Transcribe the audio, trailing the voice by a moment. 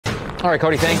All right,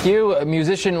 Cody, thank you.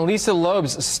 Musician Lisa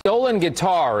Loeb's stolen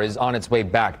guitar is on its way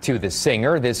back to the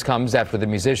singer. This comes after the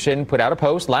musician put out a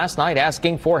post last night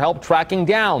asking for help tracking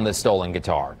down the stolen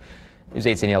guitar. News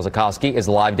 8's Danielle Zukoski is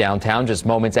live downtown just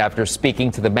moments after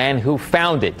speaking to the man who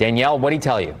found it. Danielle, what did he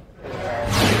tell you?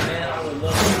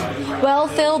 Well,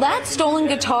 Phil, that stolen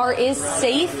guitar is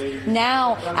safe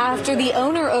now after the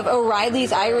owner of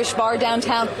O'Reilly's Irish Bar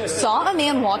downtown saw a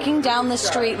man walking down the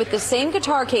street with the same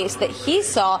guitar case that he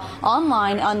saw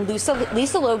online on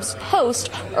Lisa Loeb's post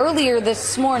earlier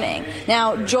this morning.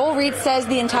 Now, Joel Reed says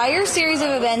the entire series of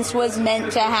events was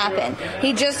meant to happen.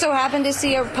 He just so happened to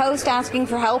see a post asking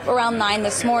for help around 9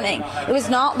 this morning. It was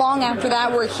not long after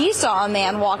that where he saw a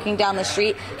man walking down the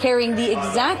street carrying the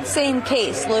exact same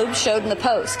case Loeb showed in the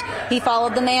post. He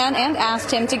followed the man and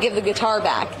asked him to give the guitar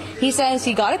back. He says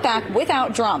he got it back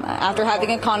without drama after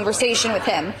having a conversation with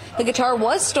him. The guitar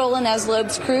was stolen as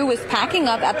Loeb's crew was packing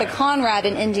up at the Conrad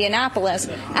in Indianapolis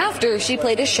after she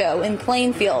played a show in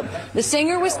Plainfield. The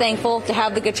singer was thankful to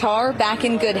have the guitar back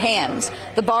in good hands.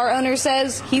 The bar owner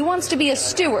says he wants to be a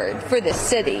steward for this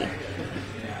city.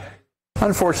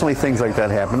 Unfortunately, things like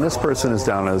that happen. This person is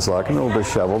down on his luck and a little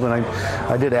disheveled, and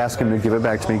I did ask him to give it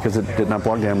back to me because it did not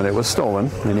belong to him and it was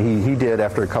stolen. And he did,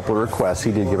 after a couple of requests,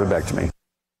 he did give it back to me.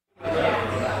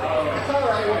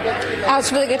 As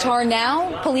for the guitar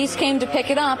now, police came to pick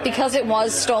it up because it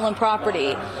was stolen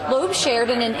property. Loeb shared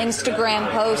in an Instagram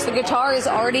post the guitar is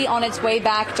already on its way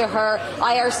back to her.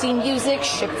 IRC Music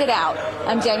shipped it out.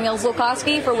 I'm Danielle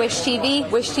Zukoski for Wish TV,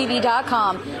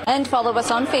 wishtv.com, and follow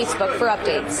us on Facebook for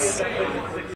updates.